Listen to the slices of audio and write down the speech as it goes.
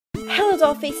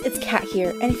Dollface, it's Kat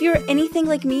here, and if you're anything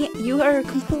like me, you are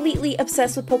completely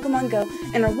obsessed with Pokemon Go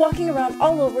and are walking around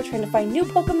all over trying to find new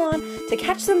Pokemon to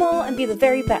catch them all and be the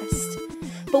very best.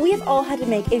 But we have all had to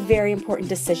make a very important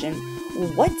decision.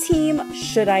 What team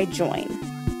should I join?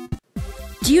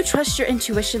 Do you trust your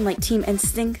intuition like Team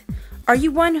Instinct? Are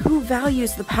you one who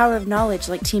values the power of knowledge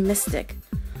like Team Mystic?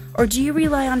 Or do you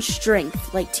rely on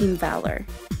strength like Team Valor?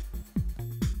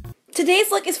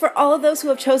 Today's look is for all of those who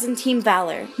have chosen Team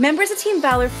Valor. Members of Team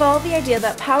Valor follow the idea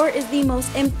that power is the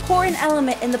most important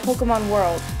element in the Pokemon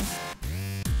world.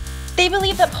 They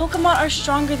believe that Pokemon are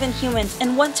stronger than humans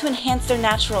and want to enhance their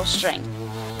natural strength.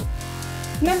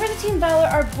 Members of Team Valor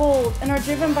are bold and are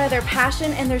driven by their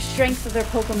passion and their strength of their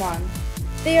Pokemon.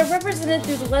 They are represented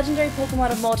through the legendary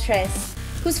Pokemon of Moltres,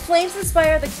 whose flames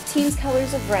inspire the team's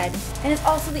colors of red, and is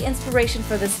also the inspiration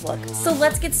for this look. So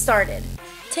let's get started.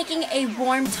 Taking a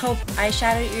warm taupe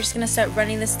eyeshadow, you're just going to start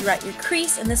running this throughout your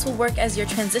crease, and this will work as your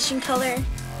transition color.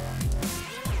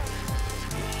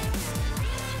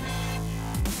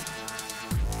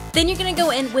 Then you're going to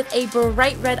go in with a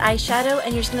bright red eyeshadow,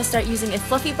 and you're just going to start using a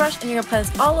fluffy brush, and you're going to apply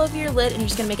this all over your lid, and you're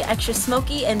just going to make it extra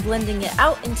smoky and blending it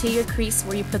out into your crease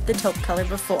where you put the taupe color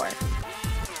before.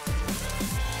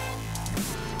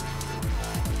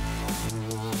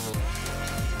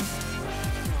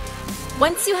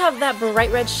 Once you have that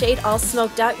bright red shade all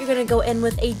smoked out, you're going to go in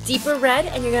with a deeper red,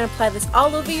 and you're going to apply this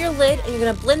all over your lid, and you're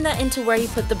going to blend that into where you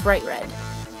put the bright red.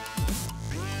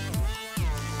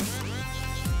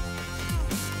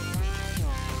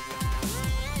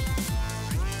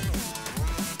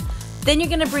 Then you're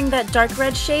going to bring that dark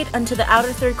red shade onto the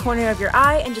outer third corner of your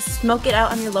eye and just smoke it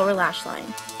out on your lower lash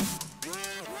line.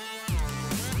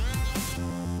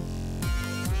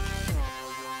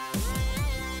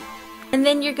 And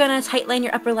then you're going to tightline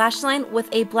your upper lash line with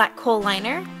a black kohl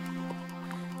liner.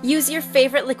 Use your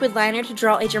favorite liquid liner to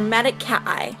draw a dramatic cat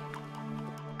eye.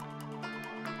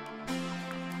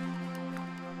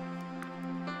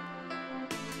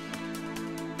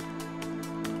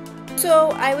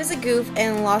 So I was a goof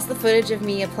and lost the footage of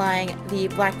me applying the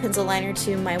black pencil liner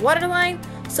to my waterline.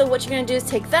 So what you're going to do is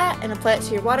take that and apply it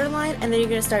to your waterline, and then you're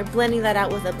going to start blending that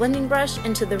out with a blending brush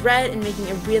into the red and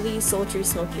making a really sultry,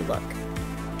 smoky look.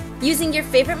 Using your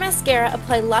favorite mascara,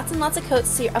 apply lots and lots of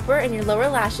coats to your upper and your lower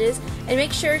lashes, and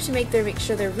make sure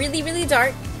they're really, really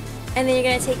dark. And then you're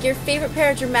going to take your favorite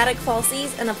pair of dramatic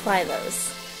falsies and apply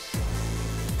those.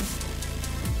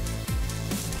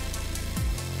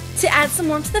 To add some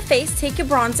warmth to the face, take your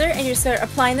bronzer and you start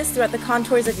applying this throughout the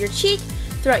contours of your cheek,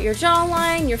 throughout your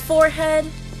jawline, your forehead.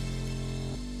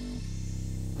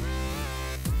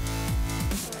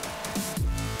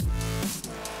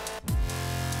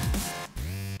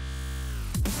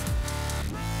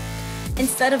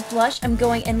 Instead of blush, I'm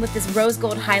going in with this rose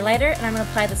gold highlighter, and I'm going to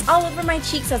apply this all over my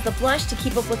cheeks as the blush to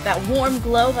keep up with that warm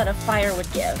glow that a fire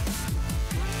would give.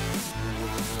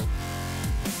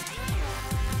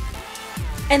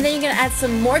 And then you're going to add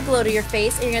some more glow to your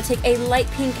face, and you're going to take a light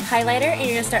pink highlighter, and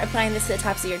you're going to start applying this to the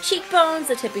tops of your cheekbones,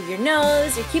 the tip of your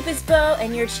nose, your cupid's bow,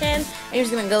 and your chin, and you're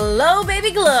just going to glow, baby,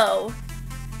 glow!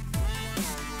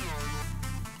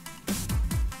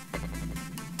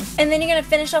 And then you're going to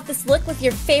finish off this look with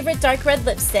your favorite dark red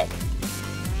lipstick.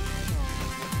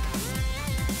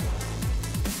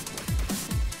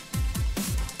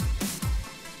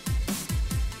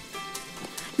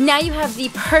 Now you have the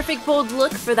perfect bold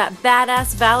look for that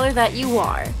badass Valor that you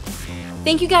are.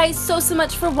 Thank you guys so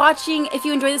much for watching. If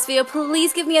you enjoyed this video,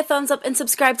 please give me a thumbs up and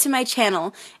subscribe to my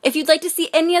channel. If you'd like to see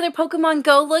any other Pokemon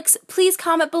Go looks, please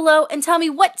comment below and tell me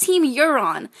what team you're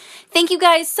on. Thank you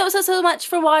guys so much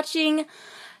for watching.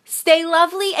 Stay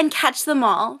lovely and catch them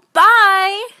all.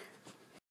 Bye!